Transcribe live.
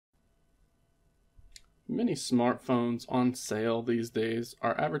Many smartphones on sale these days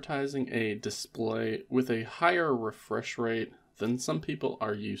are advertising a display with a higher refresh rate than some people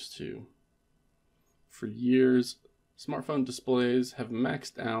are used to. For years, smartphone displays have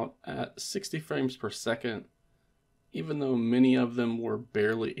maxed out at 60 frames per second, even though many of them were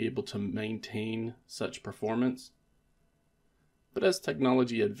barely able to maintain such performance. But as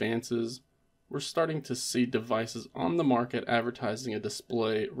technology advances, we're starting to see devices on the market advertising a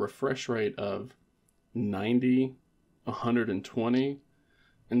display refresh rate of 90, 120,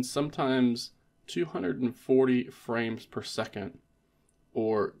 and sometimes 240 frames per second,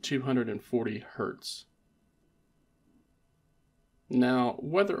 or 240 hertz. Now,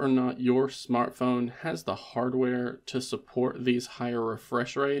 whether or not your smartphone has the hardware to support these higher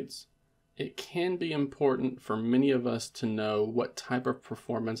refresh rates, it can be important for many of us to know what type of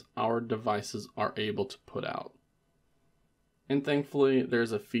performance our devices are able to put out. And thankfully,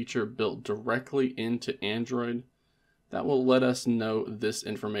 there's a feature built directly into Android that will let us know this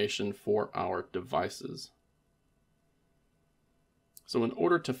information for our devices. So in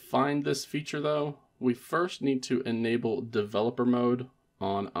order to find this feature though, we first need to enable developer mode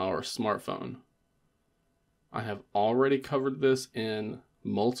on our smartphone. I have already covered this in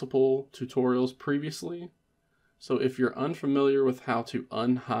multiple tutorials previously, so if you're unfamiliar with how to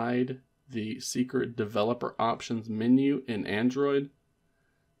unhide the secret developer options menu in Android,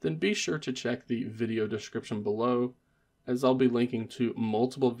 then be sure to check the video description below, as I'll be linking to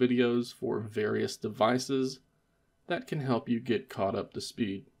multiple videos for various devices that can help you get caught up to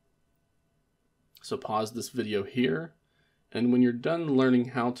speed. So pause this video here, and when you're done learning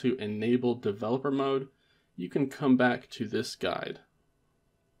how to enable developer mode, you can come back to this guide.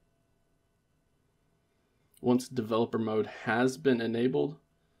 Once developer mode has been enabled,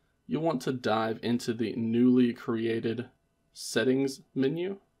 you'll want to dive into the newly created settings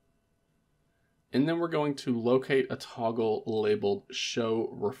menu, and then we're going to locate a toggle labeled show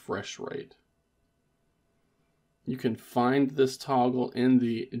refresh rate. You can find this toggle in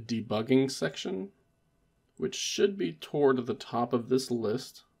the debugging section, which should be toward the top of this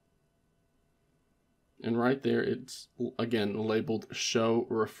list. And right there, it's again labeled show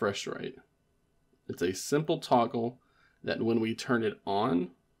refresh rate. It's a simple toggle that when we turn it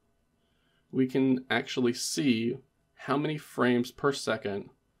on, we can actually see how many frames per second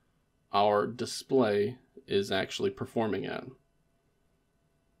our display is actually performing at.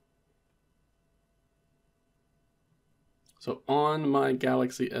 So on my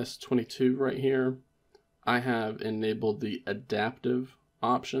Galaxy S22 right here, I have enabled the adaptive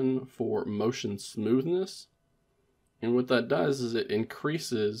option for motion smoothness. And what that does is it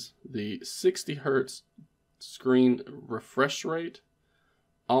increases the 60 hertz screen refresh rate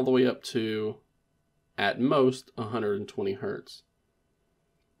all the way up to, at most, 120 hertz.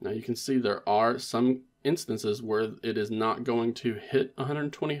 Now you can see there are some instances where it is not going to hit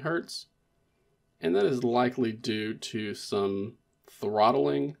 120 hertz, and that is likely due to some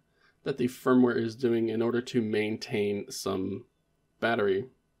throttling that the firmware is doing in order to maintain some battery.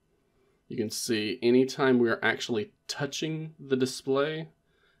 You can see anytime we are actually touching the display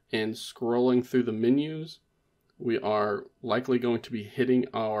and scrolling through the menus, we are likely going to be hitting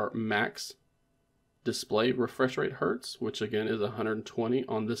our max display refresh rate hertz, which again is 120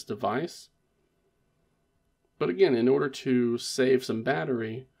 on this device. But again, in order to save some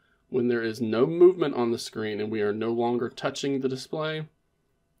battery, when there is no movement on the screen and we are no longer touching the display,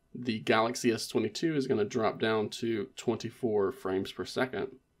 the Galaxy S22 is going to drop down to 24 frames per second.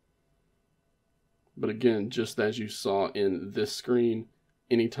 But again, just as you saw in this screen,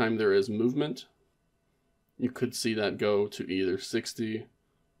 anytime there is movement, you could see that go to either 60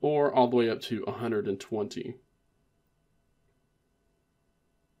 or all the way up to 120.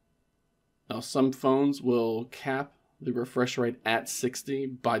 Now some phones will cap the refresh rate at 60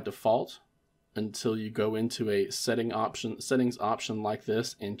 by default until you go into a settings option like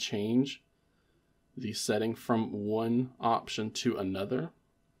this and change the setting from one option to another.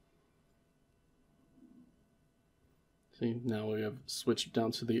 See, now we have switched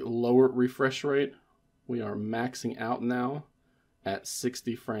down to the lower refresh rate. We are maxing out now at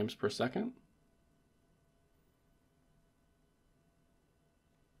 60 frames per second.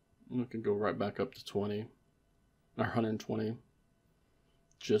 We can go right back up to 20 or 120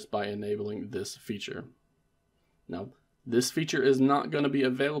 just by enabling this feature. Now, this feature is not going to be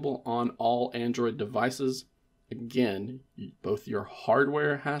available on all Android devices. Again, both your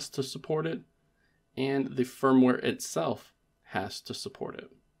hardware has to support it and the firmware itself has to support it.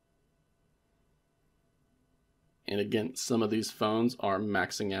 And again, some of these phones are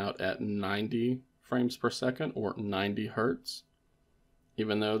maxing out at 90 frames per second or 90 hertz.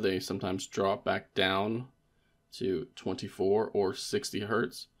 even though they sometimes drop back down to 24 or 60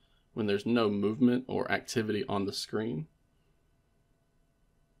 Hertz when there's no movement or activity on the screen.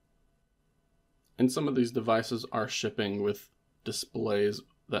 And some of these devices are shipping with displays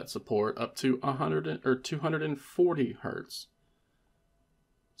that support up to 100 or 240 Hertz.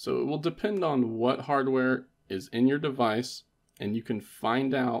 So it will depend on what hardware is in your device, and you can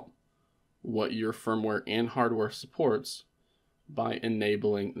find out what your firmware and hardware supports by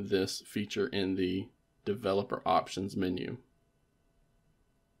enabling this feature in the developer options menu.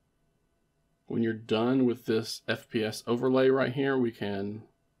 When you're done with this FPS overlay right here, we can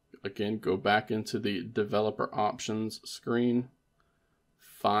again go back into the developer options screen,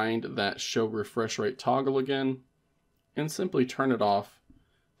 find that show refresh rate toggle again, and simply turn it off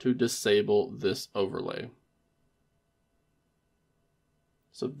to disable this overlay.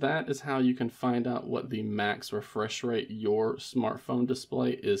 So that is how you can find out what the max refresh rate your smartphone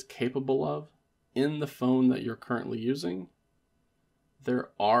display is capable of in the phone that you're currently using. There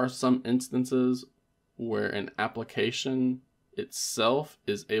are some instances where an application itself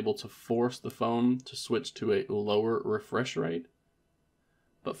is able to force the phone to switch to a lower refresh rate.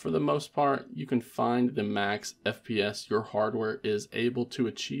 But for the most part, you can find the max FPS your hardware is able to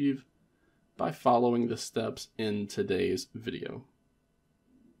achieve by following the steps in today's video.